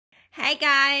Hey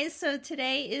guys, so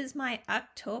today is my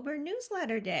October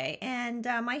newsletter day and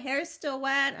my hair is still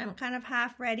wet. I'm kind of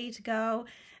half ready to go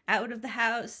out of the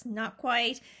house, not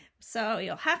quite. So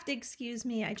you'll have to excuse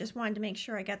me. I just wanted to make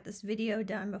sure I got this video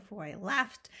done before I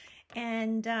left.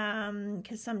 And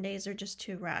because some days are just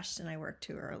too rushed and I work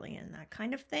too early and that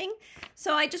kind of thing.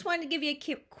 So I just wanted to give you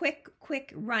a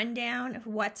quick rundown of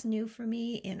what's new for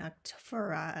me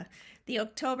for the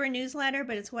October newsletter,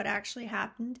 but it's what actually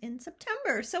happened in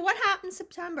September. So what happened in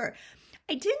September?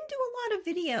 I didn't do a lot of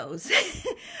videos.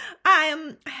 I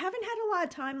haven't had a lot of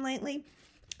time lately.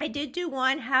 I did do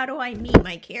one, How Do I Meet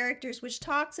My Characters, which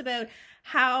talks about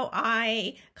how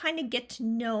I kind of get to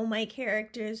know my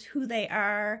characters, who they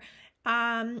are.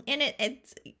 And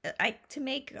to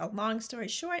make a long story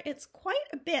short, it's quite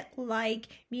a bit like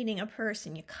meeting a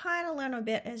person. You kind of learn a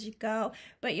bit as you go,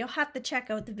 but you'll have to check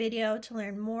out the video to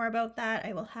learn more about that.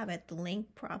 I will have the link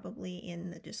probably in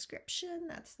the description.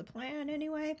 That's the plan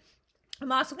anyway.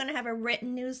 I'm also going to have a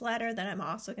written newsletter that I'm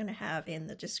also going to have in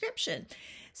the description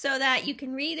so that you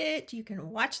can read it, you can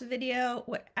watch the video,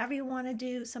 whatever you want to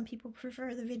do. Some people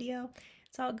prefer the video.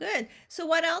 It's all good. So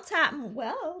what else happened?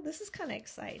 Well, this is kind of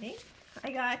exciting. I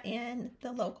got in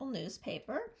the local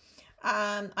newspaper.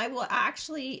 I will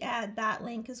actually add that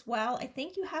link as well. I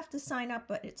think you have to sign up,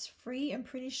 but it's free, I'm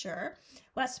pretty sure.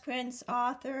 West Prince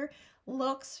author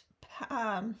looks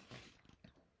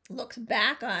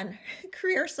back on her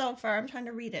career so far. I'm trying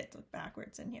to read it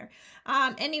backwards in here.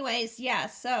 Anyways, yeah,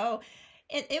 so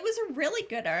it was a really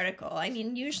good article. I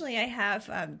mean, usually I have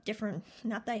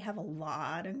not that I have a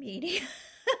lot of media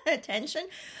attention,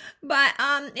 but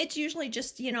it's usually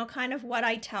just, you know, kind of what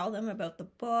I tell them about the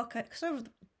book, sort of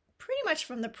pretty much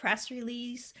from the press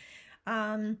release.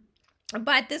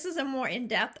 But this is a more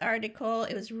in-depth article.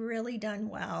 It was really done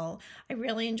well. I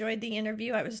really enjoyed the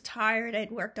interview. I was tired.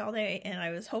 I'd worked all day and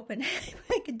I was hoping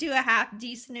I could do a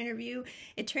half-decent interview.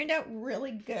 It turned out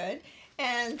really good.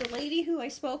 And the lady who I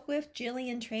spoke with,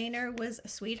 Jillian Trainer, was a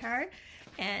sweetheart.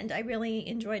 And I really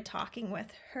enjoyed talking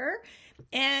with her.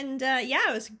 And yeah,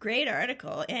 it was a great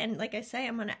article. And like I say,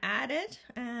 I'm going to add it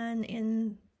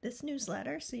in this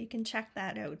newsletter so you can check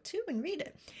that out too and read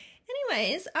it.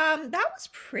 Anyways, that was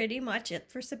pretty much it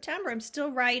for September. I'm still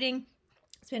writing.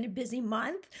 It's been a busy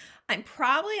month. I'm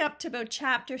probably up to about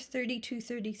chapter 32,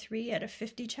 33 out of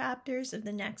 50 chapters of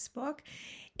the next book.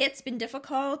 It's been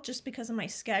difficult just because of my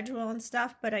schedule and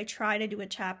stuff, but I try to do a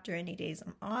chapter any days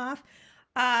I'm off.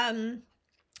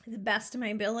 The best of my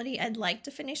ability. I'd like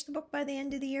to finish the book by the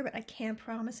end of the year, but I can't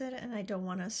promise it, and I don't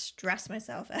want to stress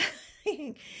myself out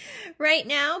right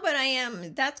now, but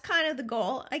that's kind of the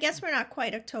goal. I guess we're not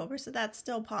quite October, so that's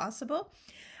still possible.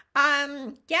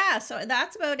 Yeah, so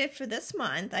that's about it for this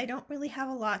month. I don't really have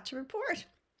a lot to report.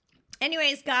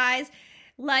 Anyways, guys,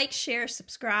 like, share,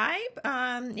 subscribe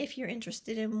if you're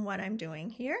interested in what I'm doing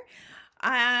here.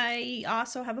 I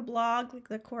also have a blog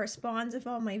that corresponds with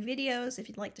all my videos. If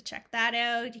you'd like to check that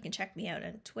out, you can check me out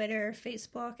on Twitter,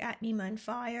 Facebook, at Mima and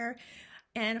Fire,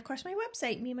 and of course my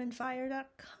website,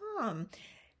 mimaandfire.com.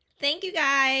 Thank you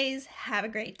guys. Have a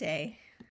great day.